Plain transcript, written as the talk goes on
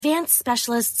Advanced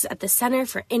specialists at the Center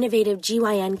for Innovative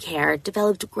GYN Care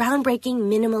developed groundbreaking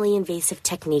minimally invasive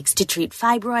techniques to treat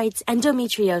fibroids,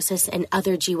 endometriosis, and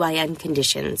other GYN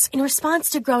conditions. In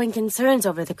response to growing concerns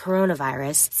over the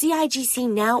coronavirus, CIGC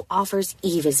now offers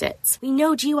e-visits. We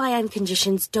know GYN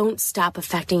conditions don't stop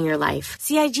affecting your life.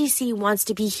 CIGC wants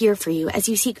to be here for you as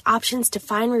you seek options to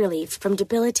find relief from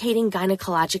debilitating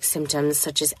gynecologic symptoms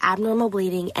such as abnormal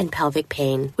bleeding and pelvic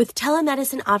pain. With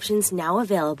telemedicine options now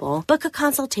available, book a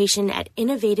consultation at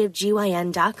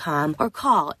innovativegyn.com or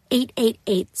call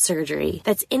 888-SURGERY.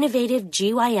 That's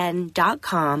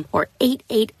innovativegyn.com or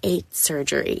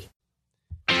 888-SURGERY.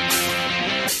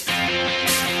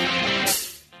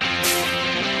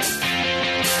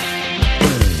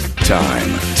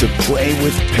 Time to play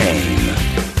with pain,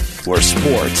 where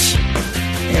sports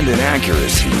and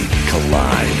inaccuracy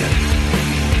collide.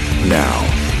 Now,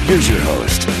 here's your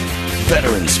host,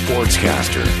 veteran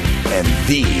sportscaster, and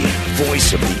the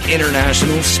voice of the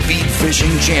International Speed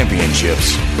Fishing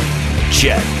Championships,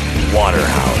 Chet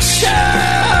Waterhouse.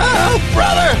 Oh,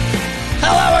 brother!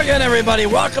 Hello again, everybody.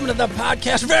 Welcome to the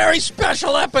podcast. Very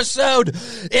special episode.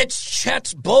 It's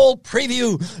Chet's Bowl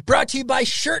Preview, brought to you by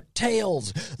Shirt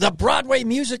Tales, the Broadway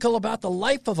musical about the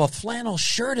life of a flannel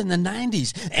shirt in the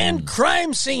 90s, and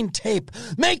Crime Scene Tape.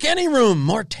 Make any room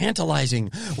more tantalizing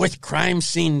with Crime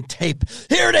Scene Tape.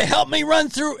 Here to help me run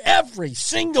through every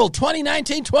single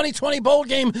 2019-2020 bowl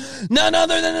game, none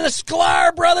other than the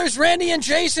Sklar brothers, Randy and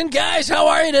Jason. Guys, how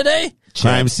are you today?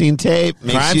 Crime Scene Tape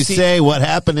makes you say what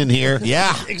happened in here.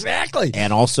 Yeah, exactly.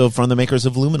 And also from the makers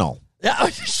of Luminol. Yeah,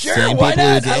 sure, why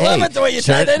not? I love it the way you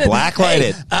tied that in. Blacklight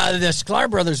it. The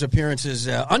Sklar Brothers appearance is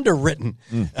underwritten,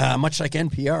 much like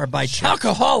NPR, by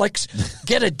Talcoholics.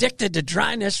 Get addicted to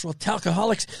dryness with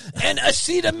Talcoholics and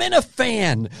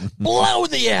acetaminophen. Blow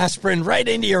the aspirin right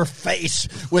into your face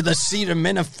with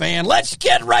acetaminophen. Let's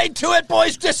get right to it,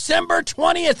 boys. December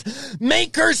 20th,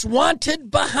 Makers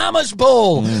Wanted Bahamas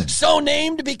Bowl. So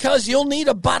named because you'll need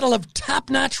a bottle of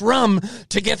top-notch rum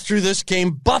to get through this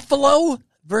game. Buffalo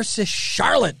versus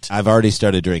Charlotte. I've already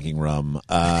started drinking rum.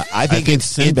 I think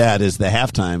Sinbad is the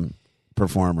halftime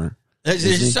performer.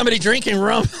 Is somebody drinking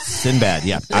rum? Sinbad,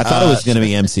 yeah. I thought it was going to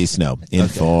be MC Snow.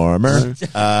 Informer.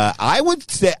 I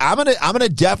would say I'm gonna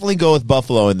definitely go with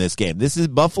Buffalo in this game. This is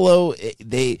Buffalo.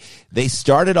 They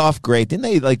started off great.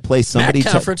 Didn't they play somebody?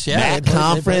 MAC Conference, yeah. MAC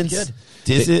Conference.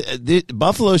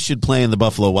 Buffalo should play in the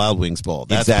Buffalo Wild Wings Bowl.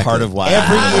 That's part of why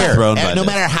every year, no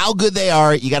matter how good they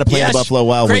are, you got to play in the Buffalo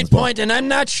Wild Wings Bowl. Great point, and I'm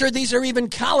not sure these are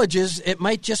even colleges. It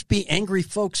might just be angry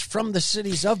folks from the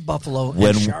cities of Buffalo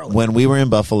and Charlotte. When we were in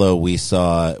Buffalo, we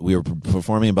were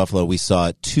performing in Buffalo. We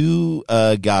saw two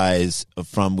guys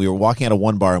we were walking out of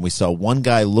one bar, and we saw one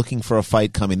guy looking for a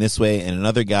fight coming this way, and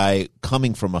another guy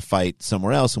coming from a fight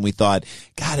somewhere else. And we thought,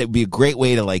 God, it would be a great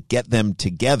way to get them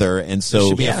together. And so there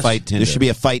should be a fight Tinder. There should be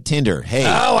a fight Tinder. Hey,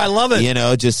 oh, I love it.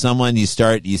 Just someone you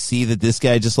see that this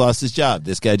guy just lost his job.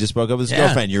 This guy just broke up with his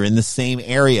girlfriend. You're in the same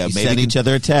area. You maybe send each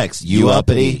other a text. You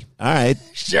uppity. All right.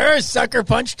 Sure,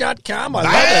 suckerpunch.com. I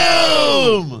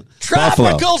love Boom! it.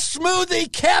 Tropical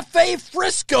Smoothie Cafe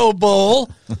Frisco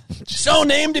Bowl. So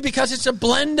named because it's a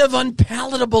blend of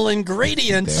unpalatable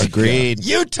ingredients. Agreed.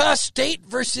 Utah State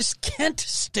versus Kent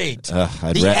State.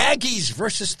 The Aggies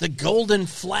versus the Golden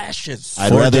Flashes.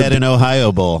 I'd rather in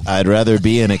Ohio Bowl. I'd rather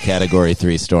be in a Category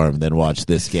 3 storm than watch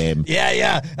this game.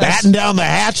 Yeah. Batten down the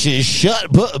hatches.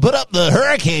 Put up the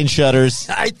hurricane shutters.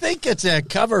 I think it's a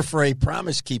cover for a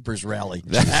Promise Keepers rally.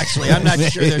 Actually, I'm not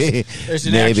sure there's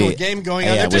an actual game going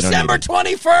on there. December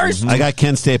 21st. I got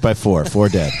Kent State by 4. 4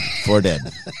 dead. 4 dead.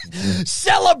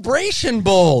 Celebration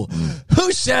Bowl.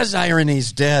 Who says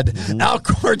irony's dead?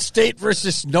 Alcorn State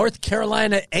versus North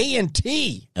Carolina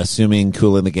A&T. Assuming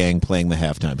Kool and the Gang playing the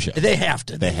halftime show. They have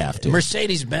to. They have to.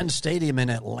 Mercedes-Benz Stadium in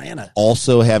Atlanta.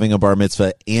 Also having a bar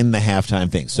mitzvah in the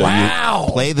halftime thing. So wow.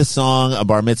 You play the song, a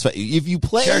bar mitzvah. If you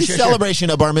play Celebration,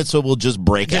 a bar mitzvah will just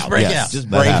break out. Just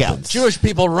break out. Jewish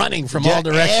people running from all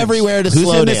directions. Everywhere to Who's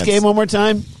slow in dance. this game one more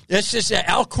time? It's just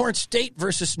Alcorn State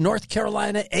versus North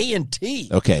Carolina A&T.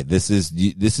 Okay, this is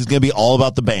going to be all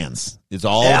about the bands. It's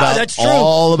all that's true.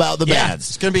 all about the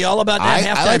bands. It's going to be all about that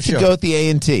halftime show. I like to go with the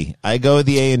A&T. I go with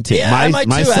the A&T. Yeah,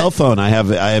 my cell phone, I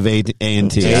have A&T. I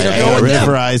got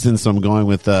Verizon, so I'm going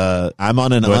with. I'm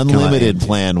on an unlimited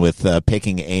plan with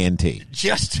picking A&T.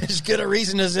 Just as good a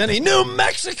reason as any. New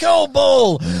Mexico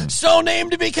Bowl, so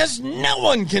named because no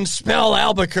one can spell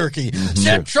Albuquerque.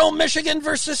 Central Michigan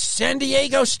versus San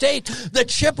Diego State. State, the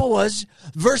Chippewas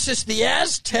versus the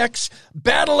Aztecs,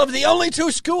 battle of the only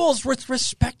two schools with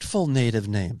respectful native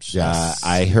names.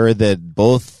 I heard that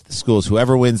both schools,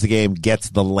 whoever wins the game,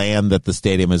 gets the land that the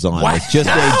stadium is on. Wow. It's just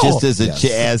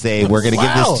as a we're going to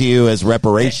give this to you as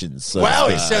reparations. So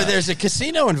so there's a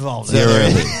casino involved. there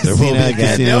will be I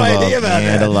had no idea about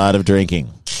and that. a lot of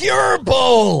drinking. Cure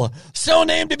Bowl, so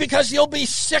named because you'll be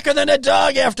sicker than a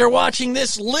dog after watching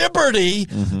this. Liberty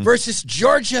versus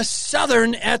Georgia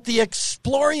Southern at the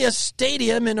Exploria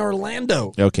Stadium in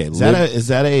Orlando. Okay, Is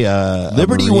that a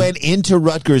Liberty Marine? went into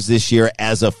Rutgers this year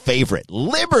as a favorite.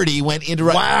 Liberty went into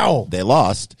Rutgers. Wow. They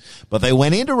lost, but they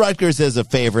went into Rutgers as a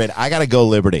favorite. I got to go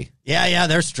Liberty. Yeah,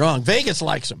 they're strong. Vegas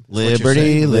likes them.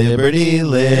 Liberty, Liberty,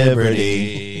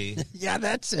 Liberty. Yeah,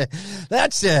 that's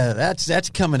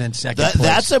coming in second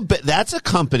place. That's a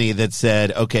company that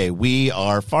said, okay, we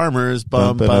are farmers.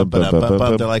 Bum, bum, ba-dum, bum,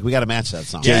 bum. They're like, we got to match that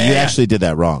song. Jay, you actually did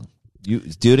that wrong. You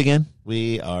do it again.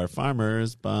 We are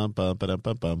farmers. Bum, bum, ba-dum,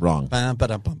 bum, bum. Wrong. Bum,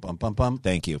 ba-dum, bum, bum, bum, bum.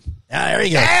 Thank you. There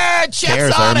you go.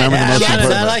 Cares. I remember the most Jets,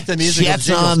 important. I like the music. Jets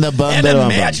on the bum, and ba-dum,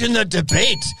 bum. imagine the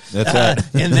debate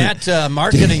That's in that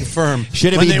marketing firm.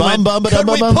 Should it when be they bum, bum, ba-dum,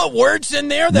 could we bum, bum? put words in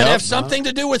there that Nope. have something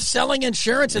to do with selling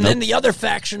insurance, and then the other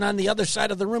faction on the other side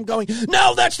of the room going,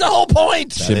 "No, that's the whole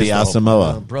point." Should be Oh,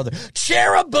 Asamoah. brother.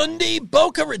 Cherabundi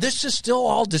Boca. This is still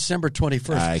all December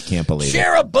 21st. I can't believe it.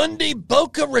 Cherabundi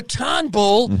Boca Raton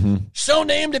Bowl, so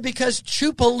named because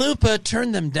Chupalupa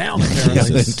turned them down.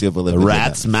 Apparently. The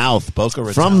rat's mouth. Boca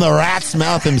Raton. From the rat's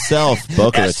mouth himself,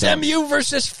 Boca Raton. SMU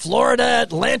versus Florida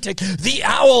Atlantic. The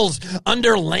Owls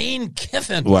under Lane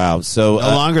Kiffin. Wow. So No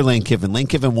longer Lane Kiffin. Lane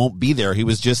Kiffin won't be there. He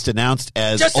was just announced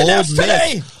as Just Old announced Miss.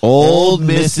 today. Old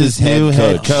Miss's new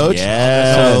head coach.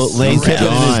 Yes. So Lane Kiffin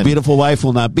and his Gone. beautiful wife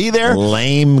will not be there.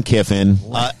 Lame Kiffin.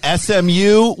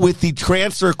 SMU with the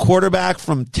transfer quarterback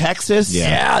from Texas.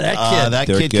 Yeah, that kid. That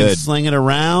They're kid can good. sling it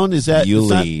around. Is that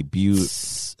Bewley.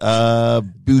 Bouchel?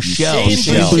 Shane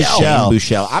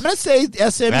Bouchel. I'm going to say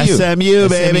SMU. SMU,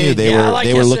 baby. They I were like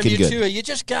they were SMU looking good. too. You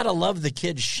just gotta love the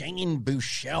kid Shane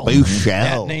Bouchel. Bouchel.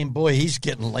 That name, boy, he's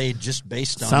getting laid just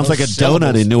based on. Sounds those like a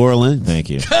syllables. donut in New Orleans. Thank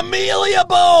you. Camellia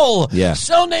Bowl. Yeah.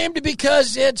 So named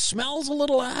because it smells a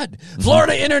little odd.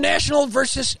 Florida International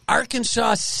versus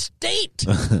Arkansas State.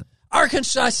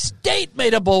 Arkansas State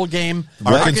made a bowl game.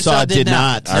 Arkansas did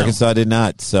not. No. Arkansas did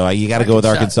not. So you got to go with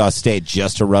Arkansas State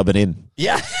just to rub it in.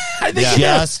 Yeah, I think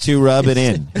Just to rub it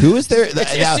in. Who is there? Now,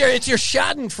 it's your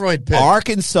Schadenfreude pick.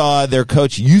 Arkansas, their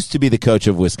coach used to be the coach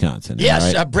of Wisconsin.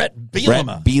 Yes, right? Brett Bielema.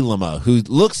 Brett Bielema, who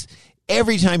looks,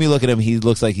 every time you look at him, he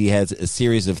looks like he has a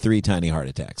series of 3 tiny heart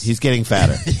attacks. He's getting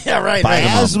fatter. Yeah, right. By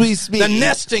right. as we speak, The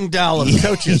nesting doll of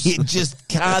coaches. He just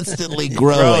constantly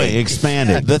growing,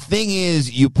 expanding. The thing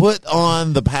is, you put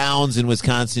on the pounds in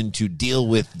Wisconsin to deal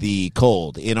with the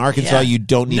cold. In Arkansas, Yeah. you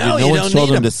don't need No, to. No you one's don't told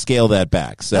need him him. to scale that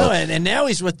back. So No, and now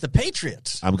he's with the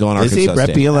Patriots. I'm going Is Arkansas he Brett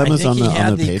State. I Bielema's think on he the had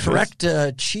on the the Patriots?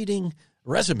 correct cheating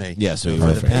resume. Yeah, so he for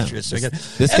went the for him. Patriots. So This- good.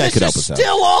 this And guy could help is us out.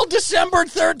 Still all December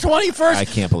 3rd, 21st. I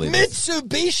can't believe this.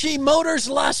 Mitsubishi Motors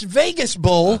Las Vegas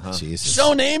Bowl. Jesus.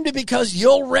 So named because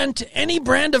you'll rent any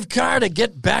brand of car to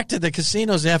get back to the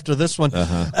casinos after this one.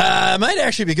 Might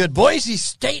actually be good. Boise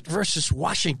State versus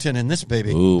Washington in this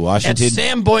baby. Ooh, Washington. At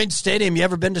Sam Boyd Stadium. You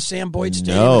ever been to Sam Boyd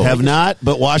Stadium? No. Have not,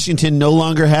 but Washington no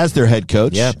longer has their head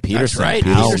coach. Yeah, Peterson. right.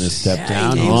 Peterson Peterson. has stepped Yeah,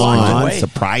 down. he walked on. away.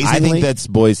 Surprisingly. I think that's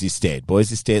Boise State.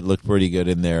 Boise State looked pretty good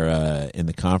in their in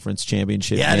the conference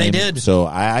championship. Yeah, they game. did. So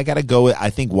I got to go with. I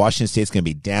think Washington State's going to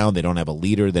be down. They don't have a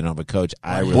leader. They don't have a coach.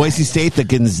 Boise State, the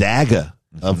Gonzaga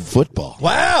of football.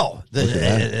 Wow.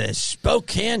 The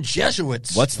Spokane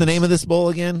Jesuits. What's the name of this bowl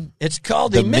again? It's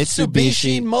called the The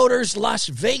Mitsubishi Mitsubishi- Motors Las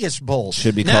Vegas Bowl.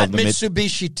 Should be not called the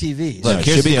Mitsubishi TVs. No, it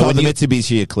here's should be the- called the when you-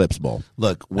 Mitsubishi Eclipse Bowl.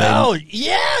 Look, when, Oh,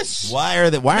 yes. Why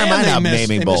am Man, I they not missed-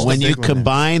 naming they bowls? missed when the you big one there.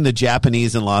 combine the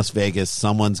Japanese and Las Vegas,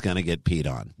 someone's going to get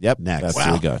peed on. Yep, Next. That's Wow.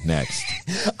 where we go next.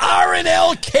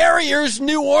 R&L Carriers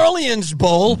New Orleans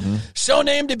Bowl. So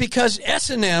named it because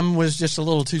S&M was just a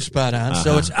little too spot on.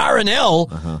 So it's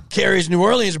R&L Carriers New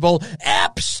Orleans Bowl.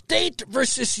 App State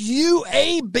versus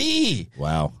UAB.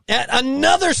 Wow. At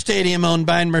another stadium owned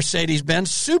by Mercedes-Benz,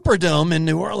 Superdome in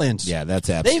New Orleans. Yeah, that's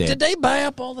App Did State. they buy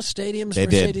up all the stadiums? They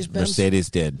did. Mercedes-Benz? Mercedes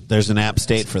did. There's an App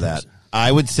State for that. I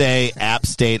would say App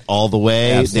State all the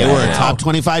way. App They State. were a Wow. top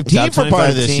 25 team Top for part 25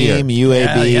 of this team, year.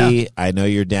 UAB. Yeah. I know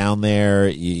you're down there.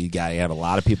 You have a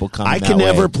lot of people coming. I that can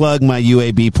never way. plug my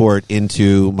UAB port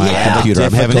into my Yeah. computer.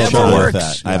 I'm having Difficult trouble Never with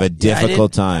works. that. I have a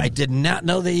difficult time. I did not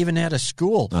know they even had a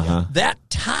school. That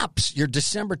tops your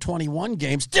December 21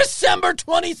 games. December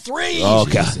 23. Oh,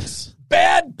 God.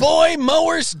 Bad Boy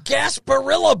Mowers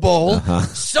Gasparilla Bowl,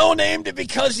 so named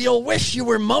because you'll wish you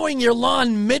were mowing your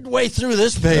lawn midway through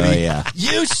this, baby. Oh, yeah.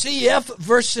 UCF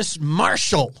versus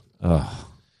Marshall.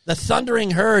 The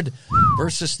Thundering Herd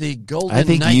versus the Golden I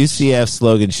think Knights. UCF's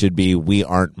slogan should be "We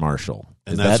aren't Marshall."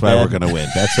 And that's why we're going to win.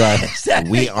 That's why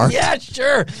we aren't. Yeah,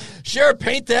 sure.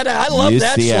 Paint that out. I love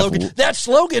that UCF. slogan. That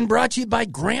slogan brought to you by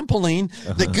Grampoline,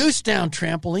 the Goose Down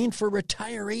trampoline for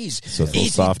retirees. So it's a little Easy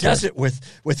softer. does it with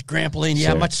Grampoline.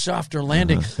 Yeah, Sure. much softer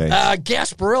landing. Thanks.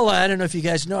 Gasparilla, I don't know if you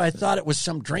guys know. I thought it was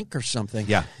some drink or something.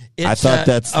 Yeah. It's, I thought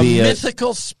that's a the,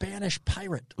 mythical Spanish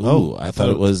pirate. Oh, I thought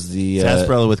it was the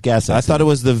Gasparilla with gas. I thought it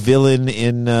was the villain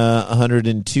in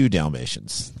 102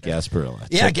 Dalmatians, Gasparilla.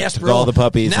 Yeah, Took Gasparilla. all the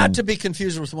puppies, Not and- to be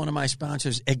confused with one of my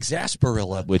sponsors,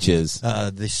 Exasparilla. which is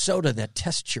The soda that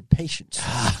tests your patience.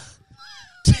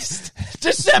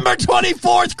 December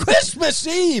 24th, Christmas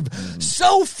Eve,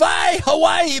 SoFi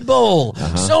Hawaii Bowl.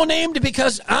 So named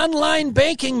because online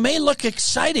banking may look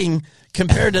exciting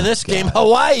compared to this game,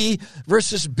 Hawaii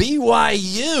versus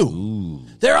BYU.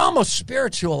 They're almost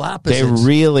spiritual opposites. they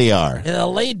really are. The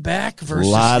laid back versus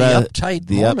the Lot of uptight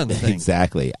the Mormon thing.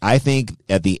 Exactly. I think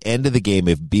at the end of the game,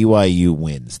 if BYU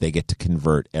wins, they get to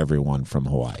convert everyone from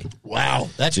Hawaii. Wow,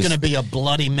 that's Just going to be a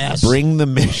bloody mess. Bring the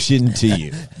mission to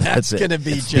you. That's it. going to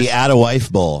be It's just the Add a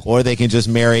Wife Bowl, or they can just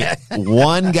marry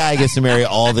one guy gets to marry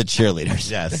all the cheerleaders.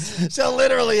 Yes. So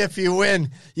literally, if you win,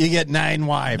 you get 9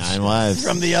 wives. 9 wives.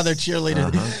 From the other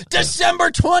cheerleaders. December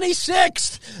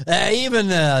 26th. Even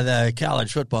the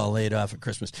college football laid off at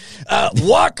Christmas.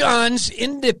 Walk-Ons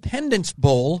Independence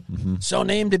Bowl. So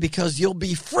named because you'll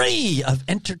be free of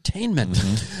entertainment.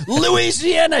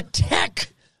 Louisiana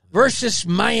Tech versus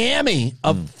Miami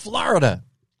of Florida.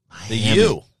 The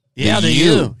U. Yeah, the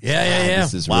U. Yeah.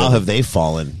 This is Wow, really, have they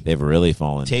fallen? they've really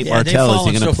fallen. Tate Yeah, they've Martell, is he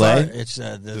fallen going to so play? far. It's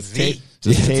the V.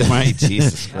 Just Tate Martell.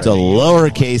 Jesus It's Christ. a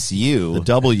lowercase U. The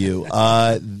W.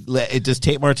 Does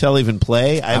Tate Martell even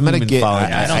play? I'm going to get.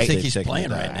 I don't think he's playing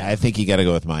right now. I think you got to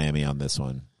go with Miami on this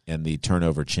one, and the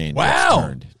turnover chain.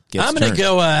 Wow. Gets I'm going to turned.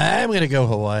 go. I'm going to go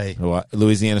Hawaii.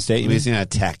 Louisiana State. you mean? Louisiana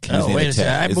Tech. Oh, Louisiana wait a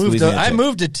second. Tech. It's Louisiana I Tech.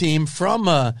 moved a team from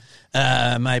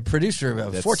my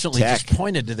producer. Fortunately, Tech. just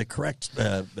pointed to the correct.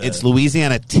 It's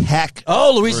Louisiana Tech.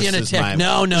 Oh, Louisiana versus Tech. Miami.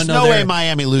 No, There's no, no way they're-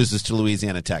 Miami loses to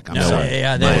Louisiana Tech. I'm No, sorry.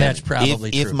 yeah, that's probably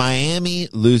if true. Miami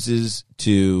loses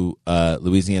to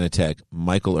Louisiana Tech,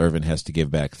 Michael Irvin has to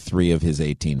give back 3 of his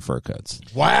 18 fur coats.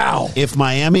 Wow. If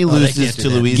Miami they loses can't do to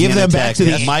that. Louisiana Give them Tech, back to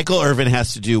the- Michael Irvin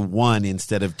has to do 1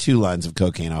 instead of 2 lines of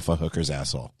cocaine off a hooker's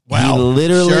asshole. Wow. He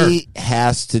literally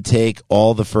has to take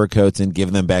all the fur coats and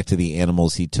give them back to the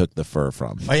animals he took the fur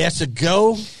from. Oh, he has to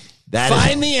go That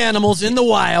find the animals in the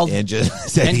wild and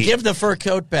just and give the fur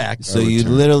coat back. So you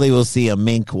literally will see a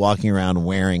mink walking around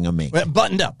wearing a mink.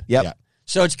 Buttoned up. Yep. Yeah.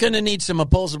 So it's going to need some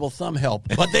opposable thumb help,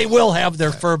 but they will have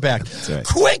their fur back. right.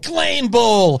 Quick Lane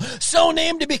Bowl, so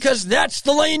named because that's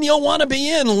the lane you'll want to be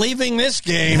in leaving this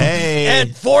game Hey.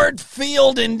 at Ford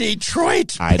Field in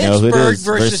Detroit. I know who it Pittsburgh is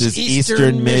versus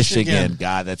Eastern Michigan. Michigan.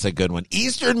 God, that's a good one.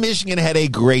 Eastern Michigan had a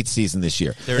great season this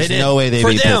year. They There's did. no way they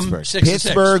For beat them, Pittsburgh. 6-6.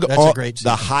 Pittsburgh, That's a great season.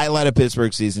 the highlight of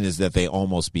Pittsburgh's season is that they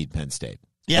almost beat Penn State.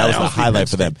 Yeah, that they was the almost beat highlight Penn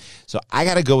for them. So I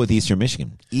got to go with Eastern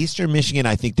Michigan. Eastern Michigan,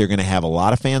 I think they're going to have a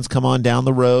lot of fans come on down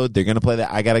the road. They're going to play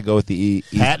that. I got to go with the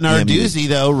Pat Narduzzi,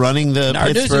 though, running the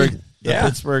Narduzzi. Pittsburgh. Yeah.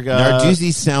 Pittsburgh.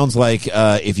 Narduzzi sounds like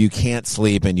if you can't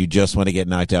sleep and you just want to get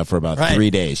knocked out for about Right.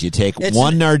 3 days, you take It's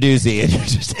one an- Narduzzi and you're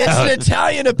just It's out. an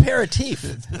Italian aperitif.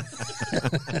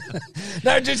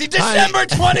 Narduzzi, December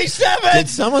 27th. Did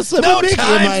someone slip No a Mickey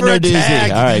time in my for a Narduzzi?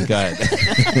 tag. All right, go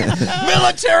ahead.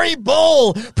 Military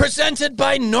Bowl presented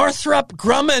by Northrop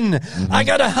Grumman. Mm-hmm. I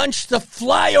got a hunch the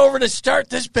flyover to start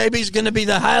this baby's going to be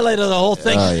the highlight of the whole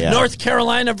thing. Oh, yeah. North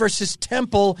Carolina versus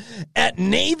Temple at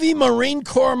Navy Marine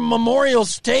Corps Memorial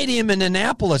Stadium in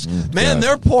Annapolis. Man,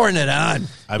 they're pouring it on.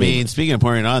 I mean, speaking of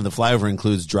pouring it on, the flyover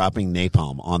includes dropping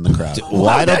napalm on the crowd.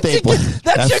 Why don't that's they a play? good-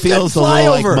 that's that a good feels a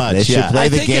little like flyover. much. They should yeah. play I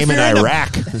the think game if in you're in a-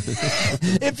 Iraq.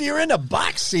 If you're in a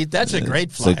box seat, that's a great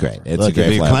It's a flyover. great. It's Look, a great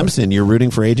if you're flyover. Clemson, you're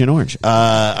rooting for Agent Orange. All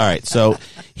right, so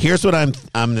here's what I'm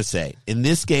going to say. In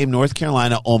this game, North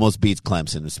Carolina almost beats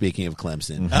Clemson. Speaking of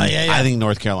Clemson, yeah. I think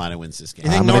North Carolina wins this game.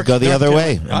 You think I'm going to North- go the North other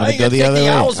way. Carolina- I'm I going to go think the I'd other take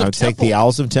the way. Owls of I would take Temple. the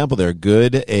Owls of Temple. They're a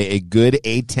good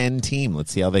A10 team.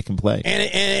 Let's see how they can play. And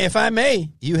if I may,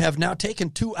 you have now taken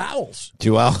 2 Owls.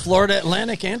 2 Owls. Florida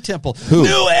Atlantic and Temple. Who?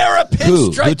 New Era Who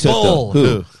Pinstripe took Bowl.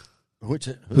 them? Who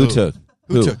took? Who took?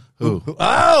 Who took? Who?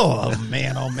 Oh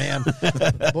man! Oh man!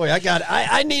 Boy,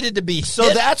 I needed to be. So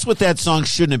hit. that's what that song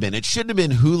shouldn't have been. It shouldn't have been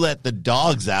 "Who Let the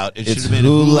Dogs Out." It should It's have been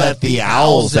who let the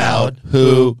owls out.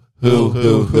 Who?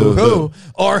 Who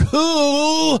or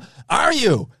who are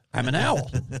you? I'm an owl.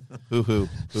 Hoo-hoo.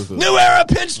 New Era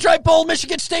Pinstripe Bowl,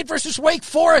 Michigan State versus Wake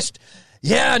Forest.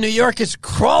 Yeah, New York is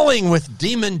crawling with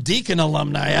Demon Deacon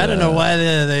alumni. I don't know why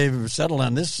they settled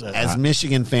on this. As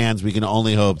Michigan fans, we can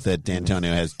only hope that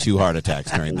D'Antonio has 2 heart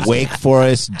attacks during this. Wake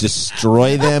Forest,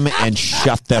 destroy them and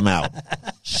shut them out.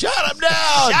 Shut him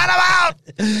down! Shut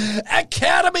him out!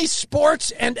 Academy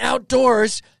Sports and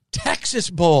Outdoors Texas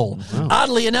Bowl. Wow.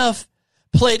 Oddly enough,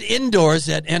 played indoors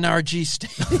at NRG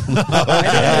Stadium. I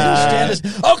didn't understand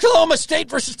this. Oklahoma State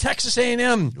versus Texas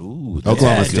A&M. Ooh,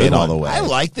 Oklahoma State all the way. I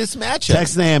like this matchup.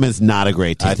 Texas A&M is not a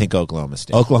great team. I think Oklahoma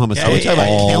State. Oklahoma State. Yeah, Are we talking about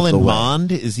all the Kellen way.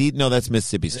 Mond? Is he? No, that's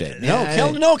Mississippi State.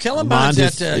 Kellen Mond's Mond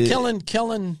at is-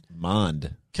 Kellen Mond.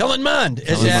 Mond is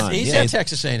Kellen at Mond. he's Yeah, at he's-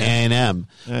 Texas A&M. A&M.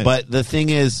 Right. But the thing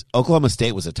is, Oklahoma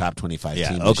State was a top 25 team.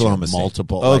 this Oklahoma year. State.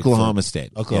 Multiple. Oklahoma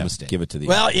State. Oklahoma Yeah, State. Give it to the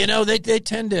Well, they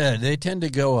tend to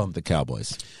go the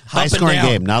Cowboys. high up and scoring down.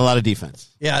 game. Not a lot of defense.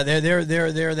 Yeah, they're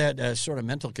that sort of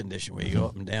mental condition where you go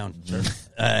up and down.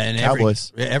 And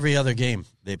Cowboys. every other game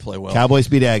they play well. Cowboys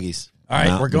beat Aggies. All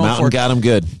right, we're going Mountain for got him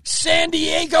good. San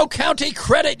Diego County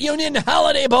Credit Union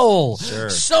Holiday Bowl. Sure.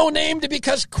 So named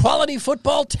because quality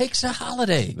football takes a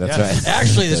holiday. That's right.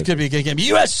 Actually, this could be a good game.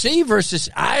 USC versus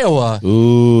Iowa.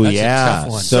 Ooh, That's a yeah. tough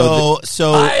one.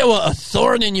 So Iowa, a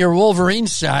thorn in your Wolverine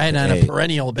side on Hey, a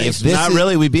perennial basis. this not is-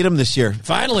 really. We beat them this year.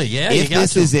 Finally, yeah. if you got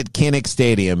this to. is at Kinnick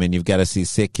Stadium and you've got to see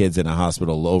sick kids in a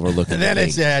hospital overlooking then the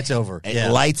it's thing, over. and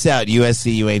Yeah. lights out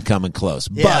USC, you ain't coming close.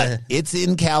 Yeah. But it's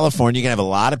in California. You're going to have a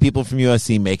lot of people from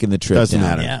USC making the trip Doesn't down.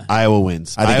 matter. Yeah. Iowa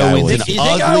wins. I think Iowa wins. wins. An You think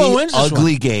ugly, Iowa wins this ugly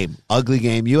one? game. Ugly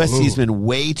game. USC's been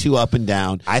way too up and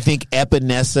down. I think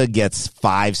Epinesa gets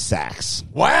 5 sacks.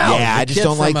 Wow. Yeah, the I just kid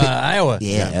don't like from, the Iowa.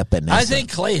 Yeah, Epinesa. I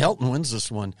think Clay Helton wins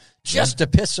this one just to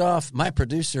piss off my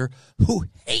producer who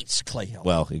hates Clay Helton.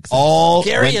 Well,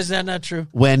 Gary, is that not true?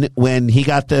 When he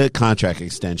got the contract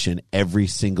extension, I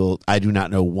do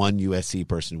not know one USC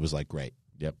person who was like, great.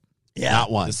 Yep. Yeah.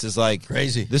 Not one. This is like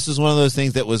Crazy. This is one of those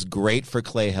things that was great for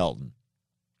Clay Helton.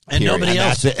 And Period. nobody And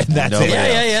else. That's it. That's Nobody it.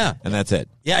 else. Yeah. And that's it.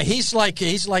 Yeah, he's like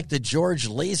the George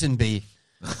Lazenby.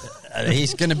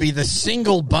 He's going to be the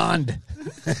single Bond.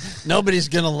 Nobody's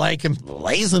going to like him.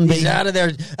 Lazenby. He's out of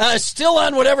there. Still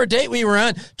on whatever date we were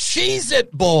on.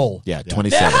 Cheez-It Bowl. Yeah, Now,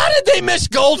 27. how did they miss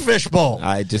Goldfish Bowl?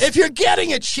 If you're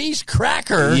getting a cheese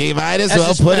cracker, You might as as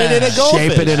well a put it in a smash. goldfish.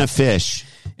 Shape it in a fish.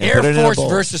 Air put it in a Force bowl.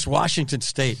 versus Washington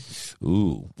State.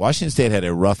 Ooh, Washington State had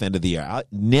a rough end of the year. I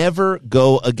never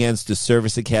go against a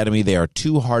service academy. They are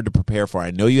too hard to prepare for.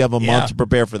 I know you have a month to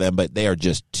prepare for them, but they are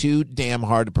just too damn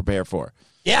hard to prepare for.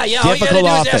 Yeah. All you got to Difficult do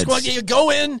is ask offense. one. You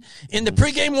go in the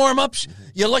pregame warm-ups,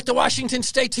 you look the Washington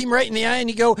State team right in the eye,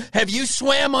 and you go, have you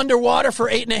swam underwater for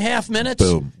 8.5 minutes?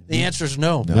 Boom. The answer is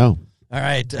no. No. All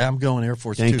right, I'm going Air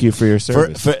Force. Thank too. you for your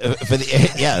For service.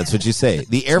 the yeah, that's what you say.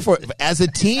 The Air Force, as a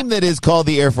team that is called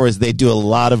the Air Force, they do a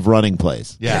lot of running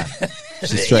plays. yeah.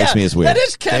 Just strikes me as weird. That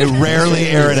is kind They of rarely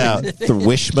air it out. The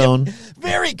wishbone.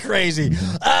 very crazy.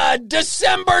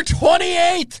 December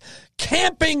 28th.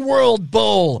 Camping World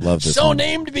Bowl. Love this so one.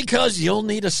 named because you'll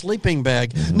need a sleeping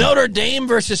bag. Notre Dame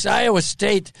versus Iowa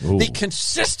State. The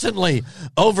consistently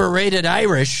overrated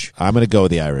Irish. I'm going to go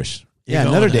with the Irish. Yeah,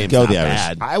 going Notre with it. Dame's Go not the Irish.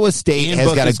 bad. Iowa State Ian has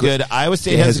Book got is a good. Iowa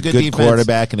State it has a good defense.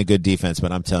 quarterback and a good defense,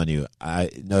 but I'm telling you,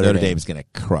 Notre Dame's going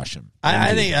to crush them.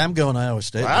 I think I'm going Iowa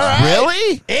State.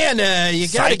 Really? And you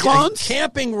got to Cyclones?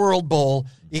 Camping World Bowl.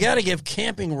 You got to give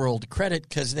Camping World credit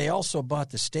because they also bought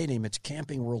the stadium. It's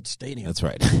Camping World Stadium. That's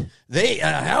right. They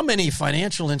how many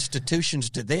financial institutions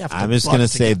did they have to I'm just going to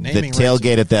say get the naming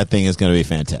tailgate at that thing is going to be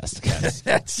fantastic.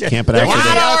 rights? Camp it They're out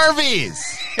gonna for be days. out-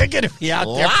 RVs. They're going to be out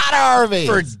there Lot of RVs.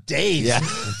 for days. Yeah.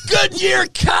 Goodyear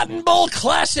Cotton Bowl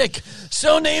Classic.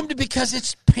 So named because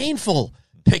it's painful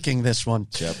picking this one.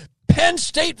 Yep. Penn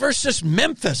State versus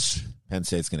Memphis. Penn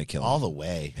State's going to kill All them. the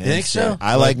way. You think so?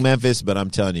 I like Memphis, but I'm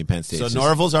telling you, Penn State. So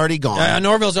Norville's already gone.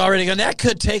 Norville's already gone. That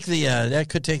could take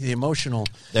the emotional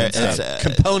It's,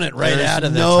 component right There's out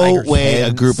of the no Tigers. way a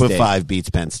Penn group of State. 5 beats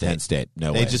Penn State. Penn State.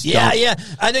 No They way. just Yeah, don't. yeah.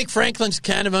 I think Franklin's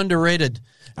kind of underrated.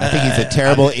 I think he's a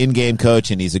terrible in-game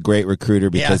coach, and he's a great recruiter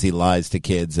because Yeah. he lies to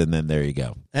kids, and then there you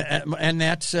go. And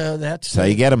that's That's how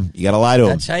you get them. You got to lie to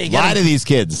them. That's how you get lie 'em. to these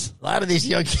kids. a lot of these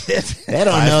young kids. They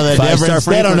don't know the Five-star difference.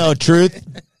 They don't Franklin. know truth.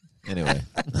 Anyway,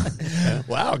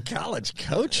 Wow, college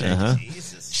coaching. Uh-huh.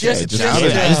 Jesus. Just, I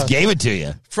just gave it to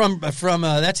you. From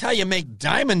that's how you make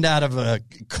diamond out of a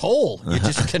coal. You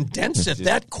just condense it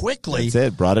that quickly.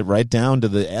 That's it. Brought it right down to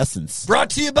the essence.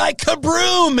 Brought to you by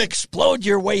Kabroom. Explode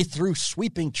your way through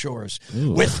sweeping chores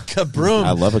with Kabroom.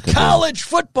 I love a Kabroom. College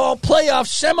football playoff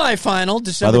semifinal,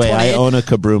 December By the way, 28th. I own a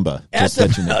Kabroomba. Just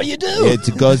that you know. Oh, you do? It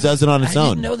does it on its I own.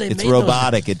 didn't know they It's made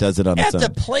robotic. It does it on its At own. the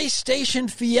PlayStation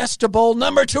Fiesta Bowl,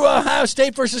 number 2 Ohio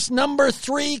State versus number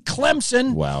 3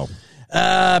 Clemson. Wow.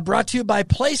 Brought to you by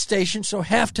PlayStation. So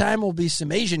halftime will be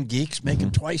some Asian geeks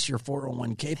making twice your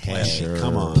 401k plan. Hey,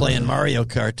 come on. Playing Mario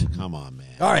Kart. Come on, man.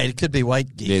 All right, it could be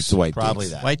white geeks. It's white Probably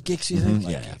geeks. that. White geeks, you think?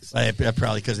 Yeah.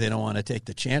 Probably because they don't want to take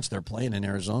the chance they're playing in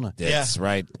Arizona. That's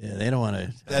right. Yeah, they don't want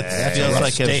to. That a feels rough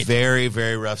like a state. very,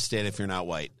 very rough state if you're not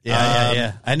white.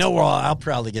 Yeah. I know I'll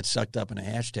probably get sucked up in a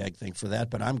hashtag thing for that,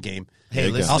 but I'm game. Hey,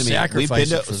 you go. listen I'll to me.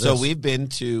 sacrifice it for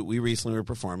this. We recently were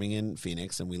performing in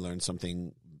Phoenix, and we learned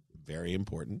something very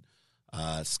important.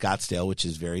 Scottsdale, which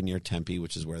is very near Tempe,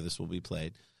 which is where this will be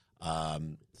played.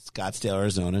 Scottsdale,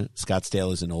 Arizona.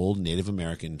 Scottsdale is an old Native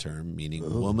American term meaning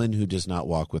woman who does not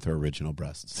walk with her original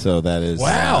breasts. So that is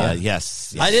Wow.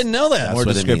 Yes. I didn't know that. more what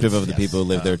it descriptive means, of the yes. people who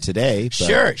live there today. but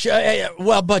Sure.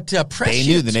 Well, but They prescient.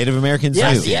 knew. The Native Americans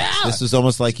Yes, knew. yeah. This was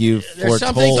almost like you There's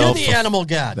something foretold. to the animal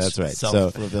gods. That's right. So,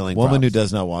 Self-fulfilling woman who prophecy.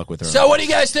 does not walk with her. So what do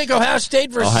you guys think? Ohio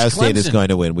State versus Ohio State is Clemson? going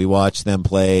to win. We watched them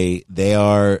play. They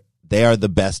are the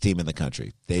best team in the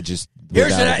country. They just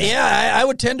I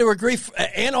would tend to agree.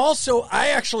 And also, I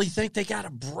actually think they got a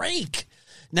break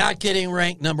not getting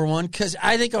ranked number 1 because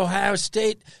I think Ohio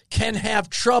State can have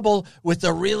trouble with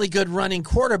a really good running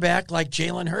quarterback like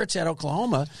Jalen Hurts at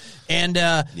Oklahoma. And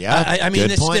I mean,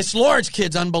 good point. this Lawrence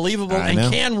kid's unbelievable I and know.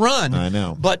 can run. I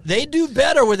know. But they do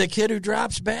better with a kid who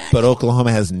drops back. But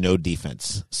Oklahoma has no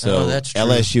defense, so that's true.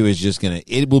 LSU is just gonna.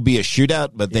 It will be a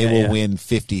shootout, but they Yeah, will yeah. win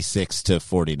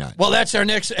 56-49. Well, that's our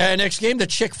next game, the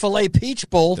Chick-fil-A Peach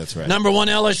Bowl. That's right. Number 1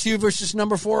 LSU versus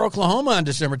number 4 Oklahoma on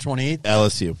December 28th.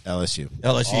 LSU. LSU,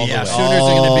 All the yeah. way. Sooners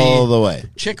are going All to be the way.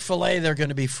 Chick-fil-A. They're going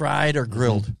to be fried or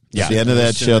grilled. At the end of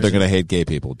that show, they're going to hate gay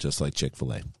people, just like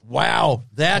Chick-fil-A. Wow,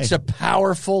 that's a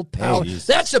powerful power.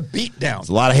 That's a beatdown. There's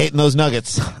a lot of hate in those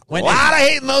nuggets. When a lot of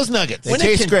hate in those nuggets. They when it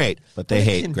taste can- great, but they when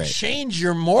it hate can great. Change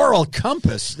your moral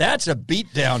compass. That's a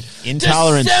beatdown.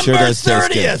 Intolerance sure December does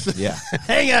taste good. 30th. Yeah.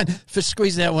 Hang on,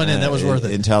 squeeze that one in. That was worth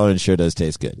it. Intolerance sure does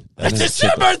taste good.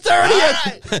 December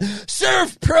 30th,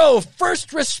 Serve Pro First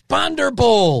Responder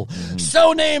Bowl.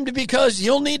 So named because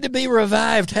you'll need to be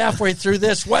revived halfway through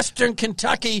this. Western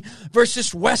Kentucky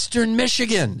versus Western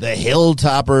Michigan. The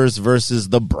Hilltoppers versus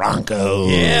the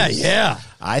Broncos. Yeah.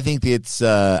 I think it's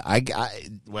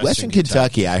Western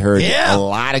Kentucky. I heard Yeah. a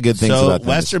lot of good things So about them.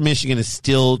 Western Michigan is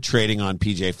still trading on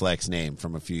PJ Fleck's name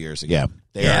from a few years ago. Yeah.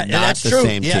 They are not that's the true.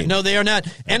 same Yeah, team. no, they are not.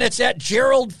 And it's at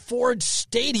Gerald Ford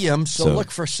Stadium, so So- look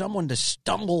for someone to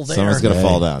stumble there. Someone's going to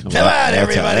fall down. Come on,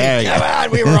 everybody. There you go. Come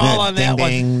on. We were all on that Ding, one.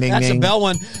 ding, ding, That's ding. a bell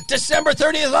one. December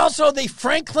 30th, also the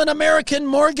Franklin American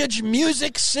Mortgage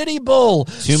Music City Bowl.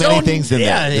 Too many things in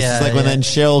there. This is like when then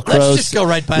Sheryl Crow. Let's just go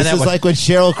right by this that is one. like when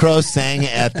Sheryl Crow sang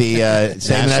at the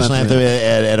national anthem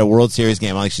at a World Series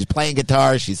game. Like she's playing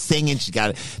guitar, she's singing, she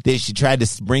tried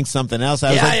to bring something else.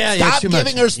 I was stop too much.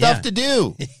 giving her stuff Yeah. to do.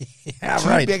 Yeah, Too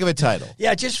right. big of a title.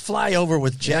 Yeah, just fly over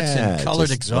with jets Yeah, and colored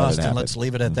just exhaust, let it and happen. let's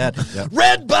leave it at that.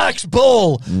 Red Box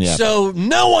Bowl. Yep. So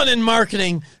no one in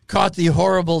marketing caught the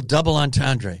horrible double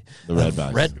entendre. The Red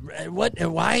Box. What?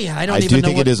 Why? I don't I even do know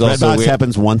think what it is Red also Box weird.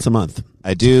 happens once a month.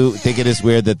 I do think it is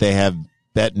weird that they have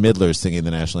Bette Midler singing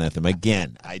the national anthem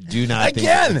again. I do not think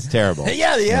it's terrible.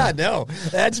 Yeah, no,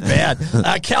 that's bad.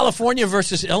 California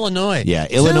versus Illinois. Yeah,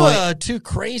 Illinois- Two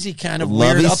crazy kind of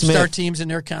Lovie weird upstart Smith- teams in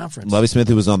their conference. Lovie Smith,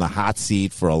 who was on the hot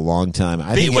seat for a long time,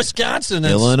 I Beat think Wisconsin.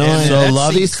 and- Illinois. and So that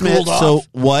Lovie seat Smith. cooled So off.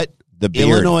 what? The beard.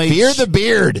 Illinois, Fear the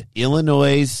beard.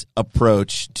 Illinois'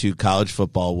 approach to college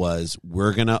football was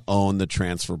we're going to own the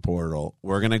transfer portal.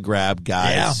 We're going to grab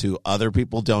guys who other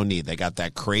people don't need. They got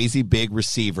that crazy big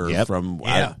receiver from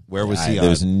where was he?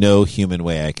 There's no human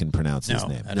way I can pronounce his No,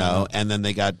 name. I don't No, and then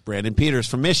they got Brandon Peters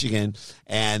from Michigan,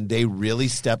 and they really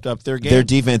stepped up their game. Their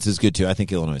defense is good too. I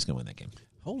think Illinois is going to win that game.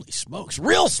 Holy smokes.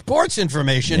 Real sports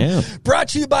information Yeah. brought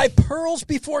to you by Pearls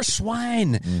Before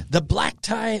Swine, the Black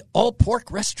Tie All Pork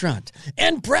Restaurant,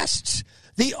 and Breasts,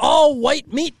 the All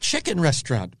White Meat Chicken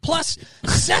Restaurant, plus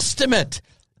Zestimate,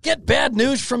 Get bad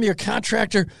news from your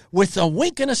contractor with a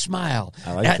wink and a smile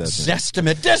at that.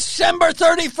 Zestimate. December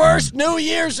 31st, New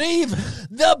Year's Eve,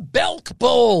 the Belk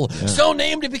Bowl. So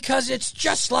named because it's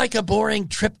just like a boring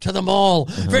trip to the mall.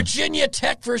 Virginia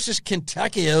Tech versus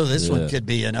Kentucky. Oh, this one could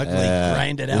be an ugly,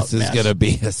 grinded out This is mess. going to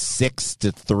be a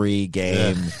 6-3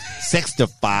 game, 6-5.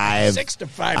 6-5.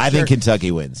 I think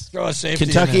Kentucky wins. Throw a safety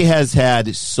Kentucky in there. has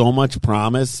had so much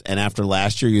promise, and after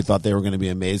last year, you thought they were going to be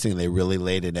amazing, and they really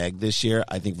laid an egg this year.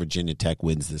 I think Virginia Tech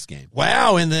wins this game.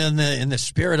 Wow, in the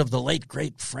spirit of the late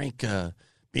great Frank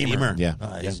Beamer. Yeah.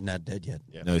 He's not dead yet.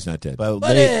 No, he's not dead. But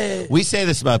But, we say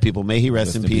this about people. May he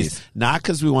rest in in peace. peace. Not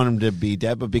because we want him to be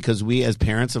dead, but because we, as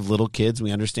parents of little kids,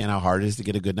 we understand how hard it is to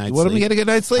get a good night's You want him to sleep. get a good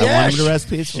night's sleep? I want him to rest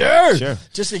peacefully. Sure.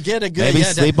 Just to get a good Maybe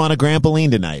sleep on a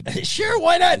Grampoline tonight. Sure,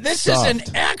 why not? This is an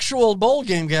Soft. actual bowl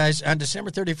game, guys, on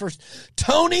December 31st.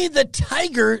 Tony the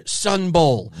Tiger Sun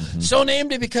Bowl. So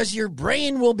named because your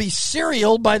brain will be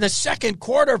cereal by the second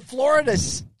quarter. Florida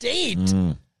State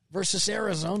versus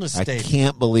Arizona I State.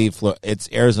 can't believe it's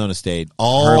Arizona State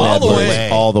All the way.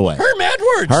 All the way. Herm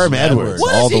Edwards. Herm Edwards,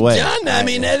 What all has the he way. done? I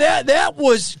mean, that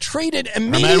was treated Herm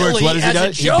immediately Edwards, what has he as a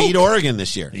done? joke. He beat Oregon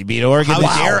this year. He beat Oregon.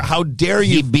 How dare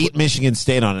you He beat Michigan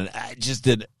State on it. Just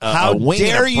did. How a wing and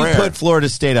a dare you prayer. put Florida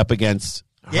State up against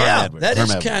Yeah, Herm Edwards? that Herm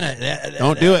is Edwards. kind of.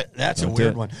 Don't do it. That's Don't a do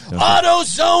weird it. one. Don't do it.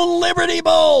 AutoZone Liberty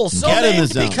Bowl. So Get in the named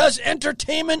zone. because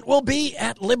entertainment will be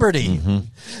at Liberty.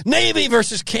 Navy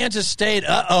versus Kansas State.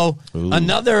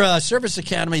 Another service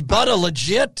academy, but a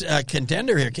legit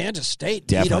contender here. Kansas State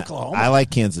beat Definitely. Oklahoma. I like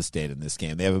Kansas State in this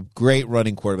game. They have a great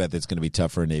running quarterback that's going to be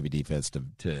tough for a Navy defense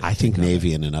to I think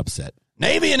Navy in an upset.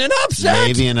 Navy in an upset.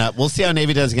 Navy in a. We'll see how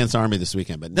Navy does against Army this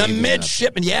weekend. But The Navy in an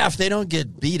upset. midshipmen, if they don't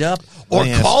get beat up or Let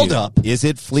me ask called you, up. Is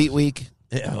it Fleet Week?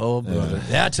 Oh, brother.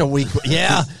 That's a week.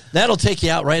 Yeah, that'll take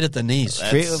you out right at the knees.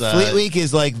 Fleet Week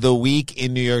is like the week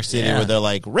in New York City Yeah. where they're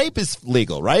like, rape is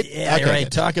legal, right? Yeah, Okay, you're right.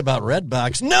 good. Talk about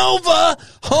Redbox. Nova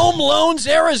Home Loans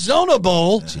Arizona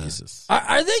Bowl. Jesus.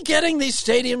 Are they getting these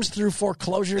stadiums through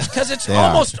foreclosures? Because it's They are.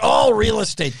 almost all real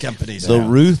estate companies. The now.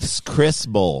 Ruth's Chris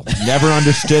Bowl. Never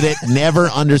understood it. Never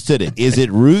understood it. Is it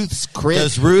Ruth's Chris?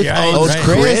 Does Ruth Yeah, own right.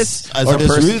 Chris as or a does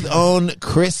person? Ruth own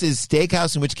Chris's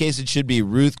Steakhouse? In which case, it should be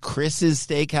Ruth Chris's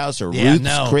Steakhouse or Yeah, Ruth's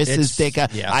no, Chris's it's-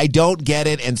 Steakhouse. yeah. I don't get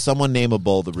it. And someone name a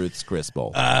bowl the Ruth's Chris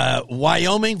Bowl.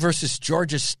 Wyoming versus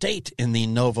Georgia State in the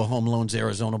Nova Home Loans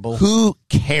Arizona Bowl. Who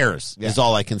cares? Is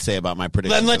all I can say about my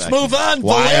prediction. Then let's for that move game. on.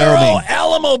 Wyoming. Valero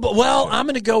Alamo. Well, I'm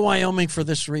going to go Wyoming for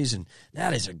this reason.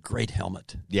 That is a great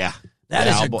helmet. Yeah, That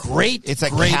is Cowboy. a great. It's a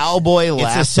great, cowboy it's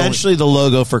lasso. essentially the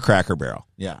logo for Cracker Barrel.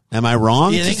 Yeah. Am I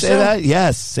wrong You to think say so? that?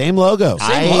 Yes, same logo. Same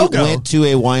I logo. went to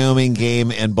a Wyoming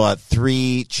game and bought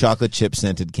 3 chocolate chip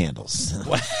scented candles.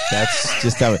 That's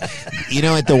just how it. You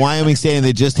know, at the Wyoming Stadium,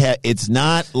 they just have. It's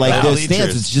not like Wow. those stands.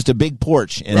 Bleachers. It's just a big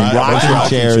porch and Right, rocking rocking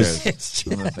chairs. chairs. It's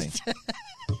on the thing.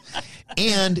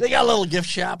 And They got a little gift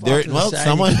shop. there, off to the well, side.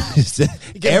 someone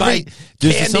You can buy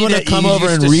there's candy someone to that come you over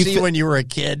used and to see refill when you were a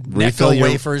kid. refill Necco your-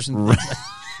 wafers and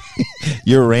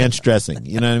your ranch dressing.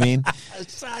 You know what I mean?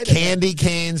 Candy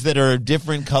canes that are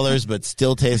different colors but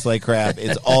still taste like crap.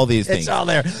 It's all these things. it's all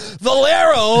there.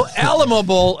 Valero Alamo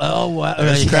Bowl. Oh, wow.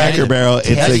 There's Cracker Barrel. It's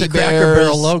That's a the Cracker Bears.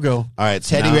 Barrel logo. All right,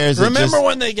 Teddy now- bears. that Remember just-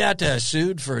 when they got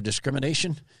sued for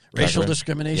discrimination? Racial Bear.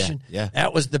 discrimination? Yeah, yeah.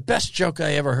 That was the best joke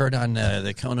I ever heard on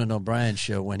the Conan O'Brien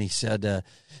show when he said,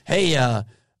 hey,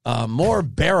 more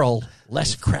barrel,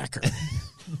 less cracker.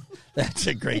 That's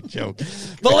a great joke.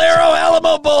 Valero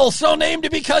Alamo Bowl, so named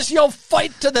because you'll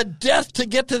fight to the death to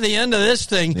get to the end of this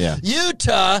thing. Yeah.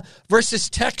 Utah versus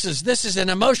Texas. This is an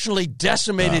emotionally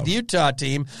decimated Utah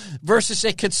team versus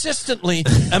a consistently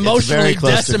emotionally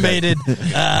close to decimated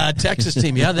Texas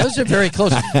team. Yeah, those are very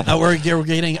close. We're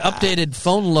getting updated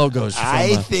phone logos. From,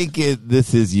 I think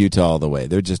this is Utah all the way.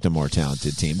 They're just a more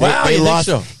talented team. Wow, they you think lost.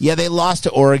 so? Yeah, they lost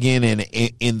to Oregon,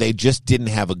 and they just didn't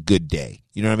have a good day.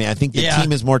 You know what I mean? I think the Yeah.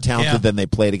 team is more talented Yeah. than they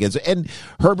played against. And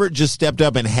Herbert just stepped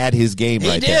up and had his game he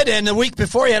right did, there. and the week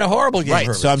before he had a horrible game. Right.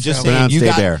 Herbert. So I'm just Brown saying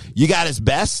stay there. you got his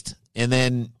best, and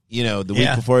then the week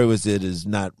Yeah. before it is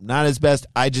not his best.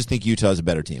 I just think Utah's a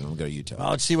better team. I'm going to go Utah.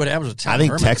 Well, let's see what happens with Tom I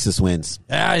think Herman. Texas wins.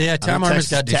 Yeah, Tom Herman's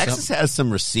got to do Texas something. has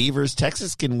some receivers.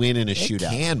 Texas can win in a They shootout.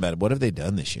 can, but what have they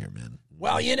done this year, man?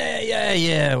 Well,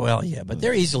 but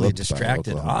they're easily Looked by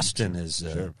distracted. Oklahoma. Austin is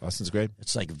Austin's great.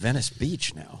 it's like Venice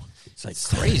Beach now. It's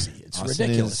like crazy. It's Austin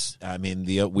ridiculous.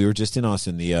 We were just in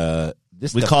Austin.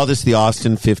 We call this the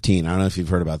Austin 15. I don't know if you've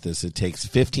heard about this. It takes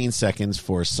 15 seconds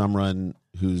for someone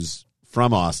who's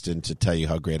from Austin to tell you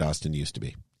how great Austin used to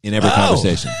be. in every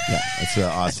conversation. Yeah, that's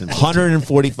Austin.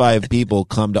 145 people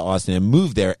come to Austin and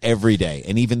move there every day.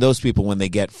 And even those people, when they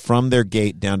get from their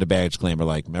gate down to baggage claim, are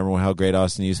like, remember how great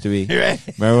Austin used to be?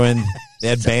 Remember when they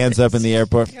had bands up in the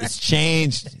airport? It's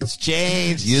changed. It's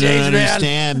changed. You don't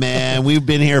understand, man. We've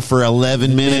been here for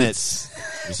 11 minutes.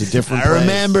 It's a different place.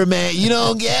 Remember, man. You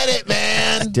don't get it,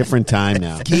 man. Different time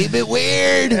now. Keep it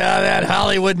weird. Yeah, that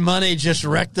Hollywood money just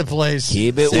wrecked the place.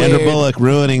 Keep it Sandra weird. Bullock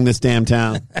ruining this damn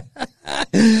town.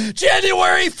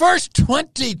 January 1st,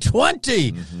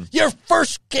 2020. Your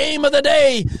first game of the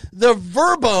day, the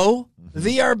Verbo,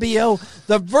 VRBO,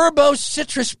 the Verbo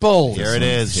Citrus Bowl. Here it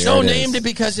is. So Here it named is.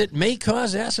 because it may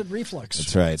cause acid reflux.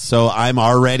 That's right. So I'm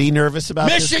already nervous about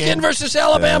this Michigan game. versus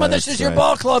Alabama. This That's is your right.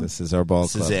 ball club. This is our ball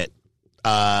club. This is it.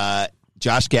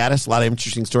 Josh Gaddis, a lot of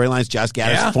interesting storylines. Josh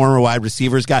Gaddis, Yeah. former wide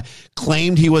receivers guy,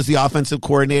 claimed he was the offensive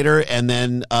coordinator, and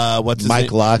then what's his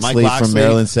Mike name? Loxley from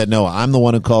Maryland said, no, I'm the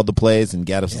one who called the plays, and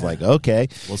Gaddis was like, okay.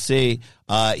 We'll see.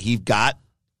 Gaddis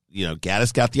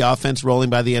got the offense rolling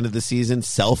by the end of the season.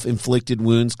 Self-inflicted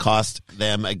wounds cost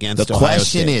them against The Ohio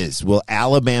question State. is, will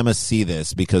Alabama see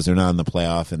this because they're not in the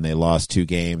playoff and they lost 2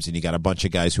 games, and you got a bunch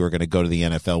of guys who are going to go to the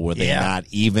NFL where they're not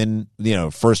even,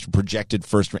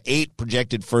 8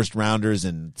 projected first rounders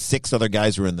and 6 other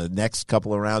guys who are in the next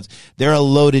couple of rounds. They're a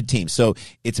loaded team. So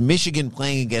it's Michigan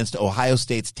playing against Ohio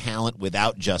State's talent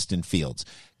without Justin Fields.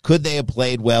 Could they have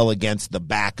played well against the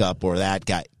backup or that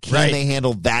guy? Can they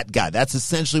handle that guy? That's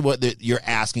essentially what you're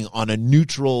asking on a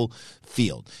neutral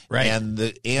field. Right. And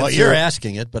the answer, Well, you're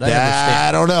asking it, but I understand.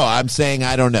 I don't know. I'm saying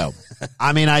I don't know.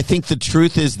 I mean, I think the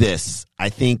truth is this. I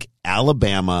think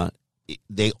Alabama,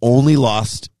 they only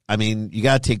lost. I mean, you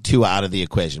got to take Tua out of the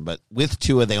equation, but with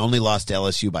Tua, they only lost to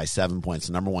LSU by 7 points,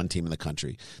 the number 1 team in the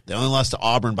country. They only lost to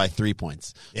Auburn by 3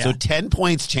 points. Yeah. So 10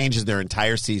 points changes their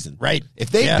entire season. Right. If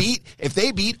they Yeah.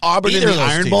 beat Auburn Either in of the those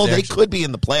Iron teams, Bowl, they actually. could be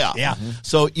in the playoff. Yeah.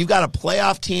 So you've got a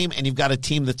playoff team and you've got a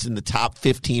team that's in the top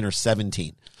 15 or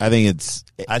 17. I think it's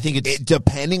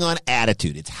depending on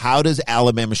attitude. It's how does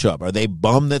Alabama show up? Are they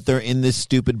bummed that they're in this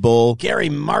stupid bowl? Gary,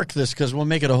 mark this because we'll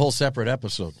make it a whole separate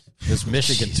episode. This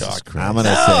Michigan talk. I'm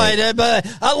gonna say but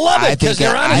I love it because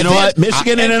they're on. You know what?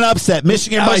 Michigan in an upset.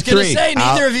 Michigan I by was going 3. to say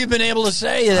neither of you have been able to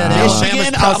say that. Michigan,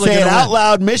 Alabama's I'll probably say it gonna out win.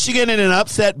 loud. Michigan in an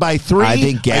upset by 3. I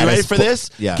think Are you ready Gaddis for this?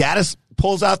 Yeah. Gaddis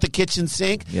pulls out the kitchen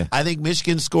sink. Yeah. I think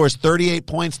Michigan scores 38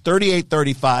 points,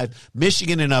 38-35.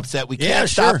 Michigan in an upset. We can't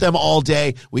sure. stop them all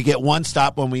day. We get one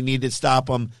stop when we need to stop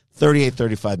them.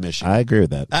 38-35 Michigan. I agree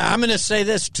with that. I'm going to say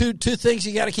this: two things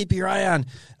you got to keep your eye on.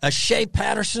 Shea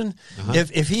Patterson,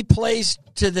 if he plays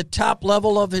to the top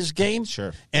level of his game,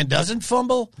 Sure. and doesn't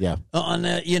fumble, Yeah. on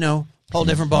whole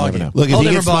different ball never game. know. Look, if Whole he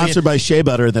gets different ball sponsored by Shea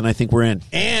Butter, then I think we're in.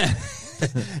 game.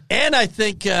 And I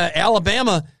think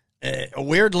Alabama,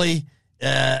 weirdly.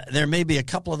 There may be a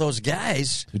couple of those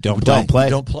guys Who don't Don't play. play. who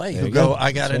don't play, There who you go, go.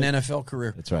 I got an NFL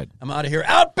career. That's right. I'm out of here.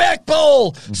 Outback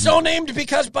Bowl, so named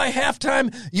because by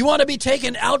halftime you want to be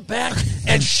taken out back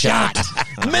and shot.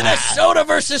 Minnesota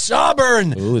versus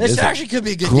Auburn. Ooh, this this actually could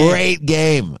be a good game. Great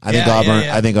game. I think Yeah, Auburn.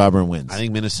 yeah. I think Auburn wins. I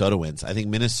think Minnesota wins. I think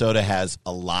Minnesota has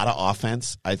a lot of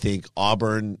offense. I think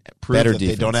Auburn proved Better that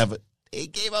defense. they don't have. They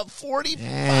gave up 45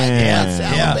 Yeah. points to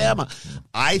Yeah. Alabama.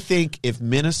 I think if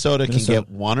Minnesota can Minnesota. get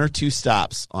 1 or 2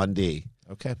 stops on D,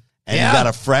 Okay. and Yeah. you got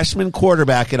a freshman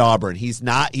quarterback at Auburn. He's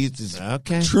a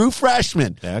Okay. true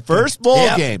freshman. Okay. First bowl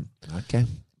Yep. game. Okay.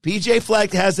 PJ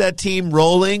Fleck has that team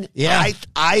rolling. Yeah.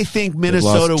 I think They've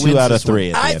Minnesota lost wins 2 out of this one. 3.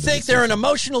 At the I end of think the they're an season.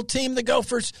 emotional team, the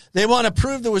Gophers. They want to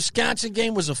prove the Wisconsin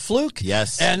game was a fluke.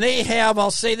 Yes. And they have,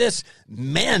 I'll say this,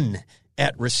 men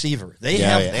at receiver. They Yeah,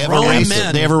 have yeah. They have, grown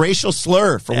men. they have a racial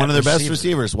slur for At one of their best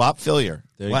receiver. receivers, Whop Fillier.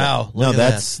 There you Wow, go. look No,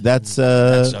 at that's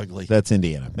ugly. That's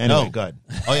Indiana. Anyway, No. go ahead.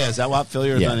 Oh, yeah. Is that Whop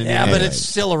Fillier? Yeah. Yeah, Yeah, but yeah. it's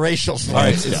still a racial slur. All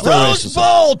right, it's still a Rose racial slur.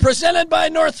 Bowl, presented by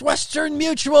Northwestern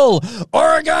Mutual.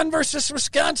 Oregon versus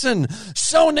Wisconsin.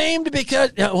 So named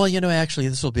because, actually,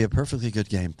 this will be a perfectly good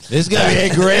game. This is going to be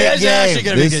a great It's actually game.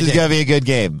 gonna be a This good is game. going to be a good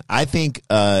game. I think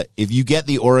if you get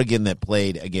the Oregon that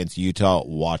played against Utah,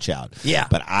 watch out. Yeah.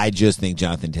 But I just think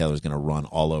Jonathan Taylor is going to run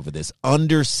all over this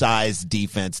undersized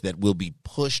defense that will be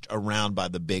pushed around by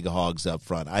the big hogs up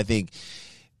front. I think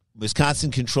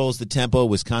Wisconsin controls the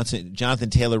tempo. Jonathan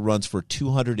Taylor runs for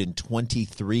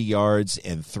 223 yards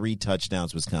and 3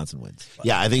 touchdowns. Wisconsin wins.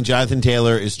 Yeah, I think Jonathan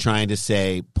Taylor is trying to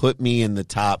say, put me in the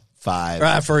top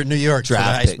 5 For New York,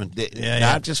 draft for the Heisman. pick. Yeah,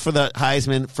 Not just for the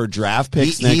Heisman, for draft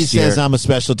picks He next year. says I'm a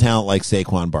special talent like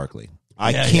Saquon Barkley.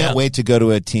 I Yeah, can't yeah. wait to go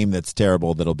to a team that's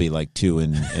terrible that'll be like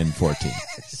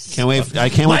 2-14. Can't wait. I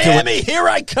can't wait to Miami, here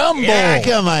I come, bowl.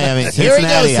 Come Miami. Here we go,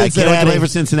 Cincinnati. I can't wait to Cincinnati. wait for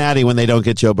Cincinnati when they don't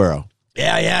get Joe Burrow.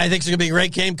 Yeah, I think it's going to be a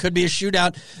great game. Could be a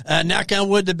shootout. Knock on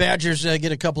wood, the Badgers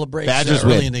get a couple of breaks. Badgers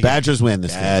early win. in the game. Badgers win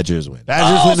this game. Badgers win.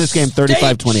 Badgers win this game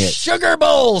 35-28. Sugar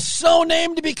Bowl, so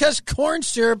named because corn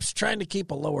syrup's trying to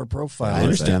keep a lower profile. I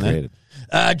understand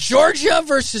that. Georgia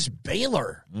versus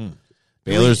Baylor.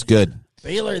 Baylor's good.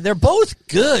 Baylor, they're both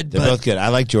good. They're both good. I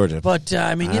like Georgia. But,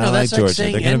 I mean, I that's like like Georgia.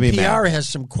 saying They're gonna be NPR mad. has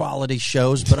some quality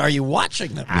shows, but are you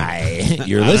watching them?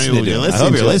 You're listening to him. I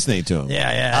hope you're listening to him.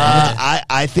 Yeah.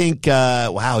 I think,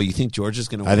 wow, you think Georgia's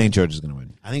going to win? I think Georgia's going to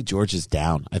win. I think Georgia's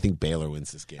down. I think Baylor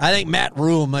wins this game. I think Matt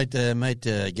Rule might get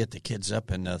the kids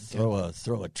up and throw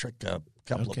a trick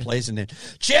couple of plays in it.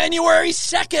 January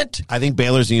 2nd. I think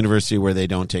Baylor's a university where they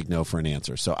don't take no for an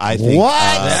answer. So I think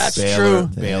That's Baylor,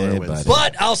 true. Baylor Hey, wins. buddy.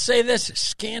 But I'll say this,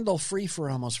 scandal-free for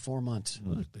almost 4 months.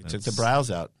 They took the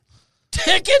brows out.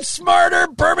 Ticket Smarter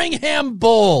Birmingham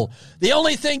Bowl. The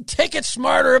only thing Ticket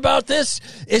Smarter about this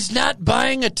is not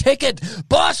buying a ticket.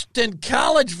 Boston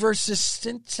College versus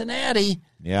Cincinnati.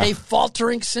 Yeah. A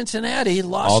faltering Cincinnati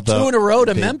lost 2 in a row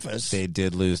to Memphis. They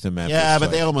did lose to Memphis. Yeah, but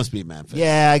twice. they almost beat Memphis.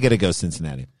 Yeah, I got to go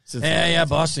Cincinnati. Yeah,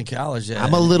 Boston College.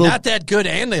 I'm a little- not that good,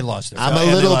 and they lost their I'm coach. a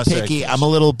they little lost their picky. coach. I'm a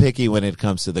little picky when it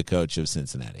comes to the coach of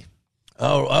Cincinnati.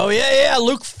 Oh, yeah,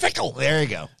 Luke Fickell There you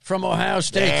go. from Ohio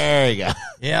State. There you go.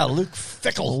 Yeah, Luke A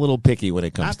Fickell. little picky when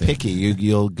it comes Not to picky.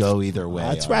 You'll go either way.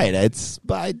 That's on right. It's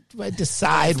I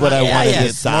decide what I Yeah, want to yeah.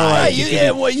 decide.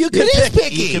 You could It is pick.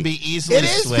 picky. You can be easily It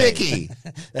is swayed. picky.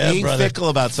 Being brother. fickle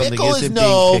about something Fickle is isn't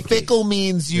no. being picky. Fickle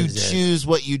means you It is. choose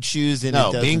what you choose, and No,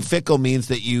 it doesn't. being fickle means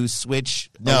that you switch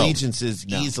No. allegiances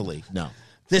easily. No.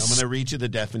 I'm going to read you the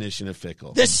definition of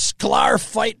fickle. This Sklar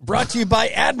fight brought to you by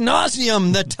Ad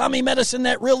Nauseum, the tummy medicine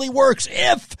that really works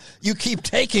if you keep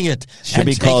taking it. Should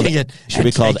be called Ab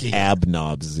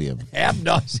abnauseum.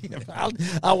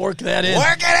 Nauseum. I'll work that in.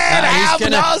 Work it in, he's ab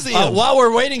gonna- nauseum. while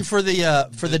we're waiting for the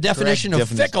definition of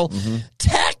definition. fickle,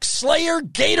 Tax Slayer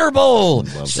Gator Bowl.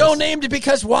 So named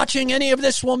because watching any of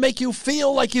this will make you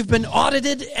feel like you've been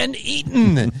audited and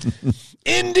eaten.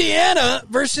 Indiana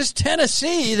versus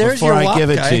Tennessee. There's Before your I WAP give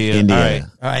it guy. to you,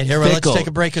 Indiana. All right, here, let's Fickle. take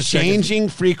a break a second. Changing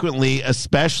frequently,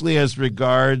 especially as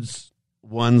regards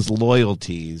one's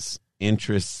loyalties,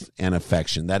 interests, and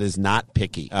affection. That is not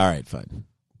picky. All right, fine.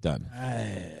 Done.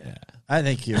 I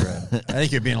think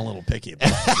you're being a little picky about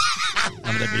it. I'm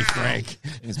going to be frank.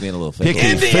 He's being a little fickle.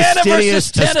 Picky, Indiana fastidious,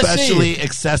 versus Tennessee. especially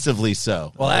excessively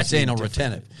so. Well, that's anal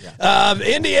retentive.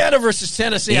 Indiana versus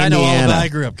Tennessee. I know all Indiana. about. I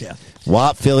grew up Catholic.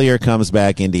 Wap Fillier comes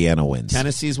back. Indiana wins.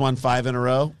 Tennessee's won 5 in a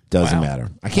row. Doesn't Wow. matter.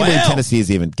 I can't believe Wow. Tennessee's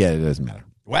even get it. Doesn't matter.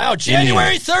 Wow,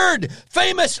 January 3rd,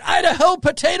 famous Idaho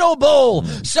Potato Bowl.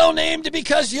 So named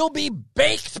because you'll be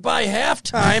baked by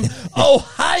halftime.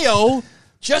 Ohio,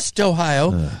 just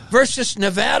Ohio, versus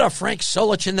Nevada. Frank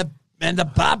Solich and the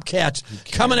Bobcats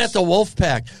coming at the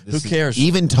Wolfpack. Who cares?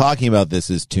 Even talking about this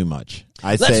is too much.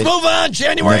 Let's say move on.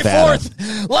 January Nevada.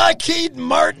 4th, Lockheed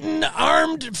Martin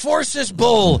Armed Forces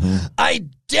Bowl. I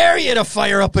dare you to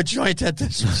fire up a joint at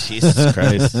this one. Jesus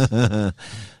Christ.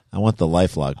 I want the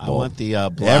LifeLock I Bowl. want the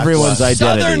Everyone's Blackwater,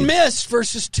 identity. Southern Miss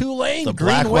versus Tulane. the Green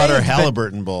Blackwater Wave.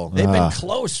 Halliburton Bowl. They've been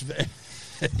close.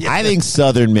 I think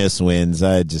Southern Miss wins.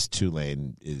 Just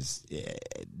Tulane is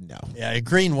no. Yeah,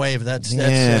 Green Wave. That's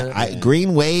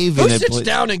Green Wave. who and sits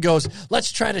down and goes,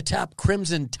 let's try to top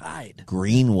Crimson Tide.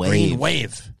 Green Wave. Green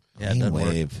Wave. Yeah, it Green doesn't work.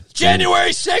 Wave.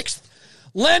 January 6th,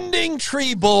 Lending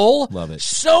Tree Bowl. Love it.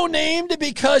 So named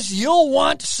because you'll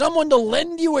want someone to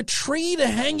lend you a tree to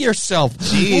hang yourself.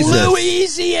 Jesus.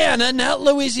 Louisiana, not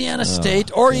Louisiana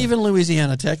State or even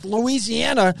Louisiana Tech.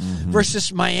 Louisiana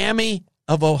versus Miami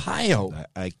of Ohio.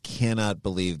 I cannot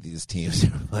believe these teams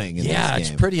are playing in Yeah, this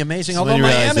game. it's pretty amazing. So Although when you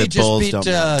realize Miami that just Bulls beat don't-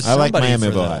 I like somebody Miami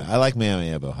of for Ohio. that. I like Miami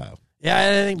of Ohio. Yeah, I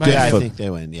think Good Miami. I foot. think they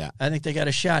win, yeah. I think they got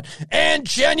a shot. And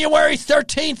January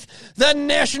 13th, the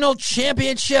national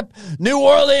championship, New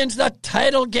Orleans, the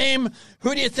title game.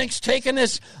 Who do you think's taking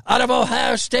this out of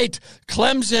Ohio State,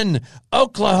 Clemson,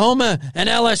 Oklahoma, and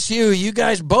LSU? You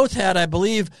guys both had, I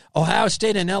believe, Ohio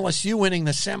State and LSU winning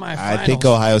the semifinals. I think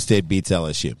Ohio State beats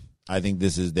LSU. I think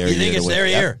this is their You year think to it's win. their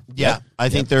Yep. year? Yeah, I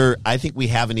think we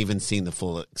haven't even seen the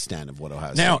full extent of what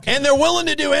Ohio State Now, can and they're willing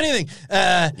to do anything.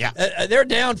 Yeah. They're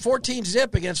down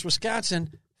 14-0 against Wisconsin.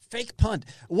 Fake punt.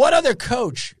 What other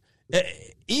coach,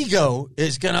 ego,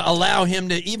 is going to allow him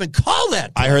to even call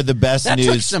that punt? I heard the best That news.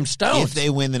 took some stones. If they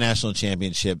win the national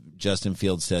championship, Justin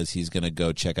Fields says he's going to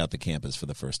go check out the campus for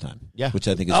the first time. Yeah. Which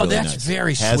I think is Oh, really that's nice.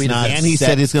 very Has sweet of not him. And he set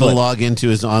said he's going to foot- log into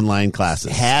his online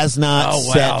classes. Has not Oh,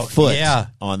 wow. set foot Yeah.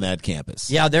 on that campus.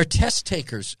 Yeah, their test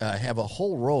takers have a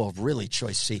whole row of really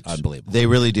choice seats. Unbelievable. They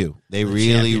really do. They really,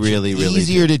 championship. really, really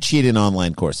Easier do. to cheat in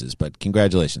online courses, but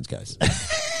congratulations, guys.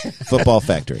 Football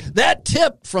Factory. That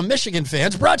tip from Michigan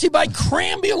fans brought to you by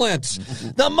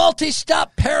Crambulance. The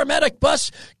multi-stop paramedic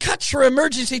bus cuts your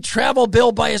emergency travel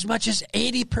bill by as much as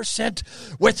 80%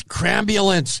 with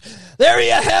Crambulance. There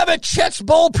you have it, Chet's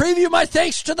Bowl preview. My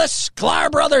thanks to the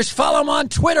Sklar Brothers. Follow them on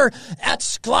Twitter at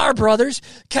Sklar Brothers.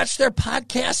 Catch their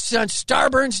podcasts on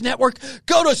Starburns Network.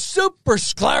 Go to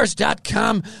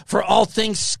supersklars.com for all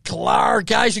things Sklar.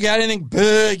 Guys, you got anything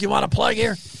big you want to plug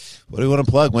here? What do you want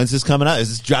to plug? When's this coming out? Is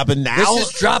this dropping now?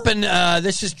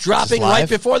 This is dropping right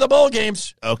before the bowl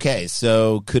games. Okay,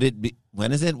 so could it be?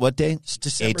 When is it? What day? It's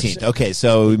December 18th. 6th. Okay,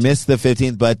 so we missed the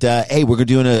 15th, but hey, we're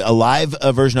doing a live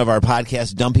version of our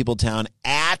podcast, Dumb People Town,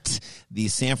 at the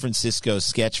San Francisco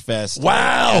Sketch Fest.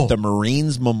 Wow. At the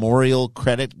Marines Memorial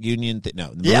Credit Union.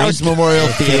 Marines Memorial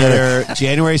Theater,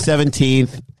 January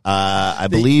 17th. I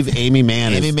believe Amy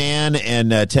Mann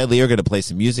and Ted Lee are going to play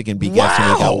some music and be guests.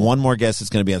 And we got one more guest that's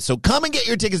going to be on. So come and get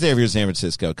your tickets there if you're in San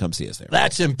Francisco. Come see us there.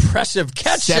 That's impressive.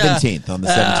 Catch 17th on the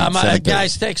 17th.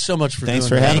 Guys, thanks so much for Thanks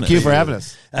doing for that. having us. Thank you for having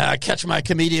us. Catch my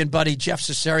comedian buddy Jeff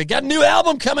Cesari. Got a new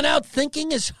album coming out,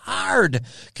 Thinking is Hard,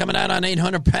 coming out on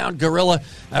 800 Pound Gorilla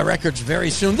Records very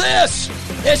soon. This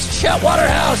is Chet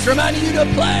Waterhouse reminding you to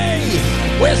play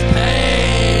with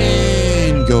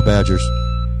pain. Go Badgers.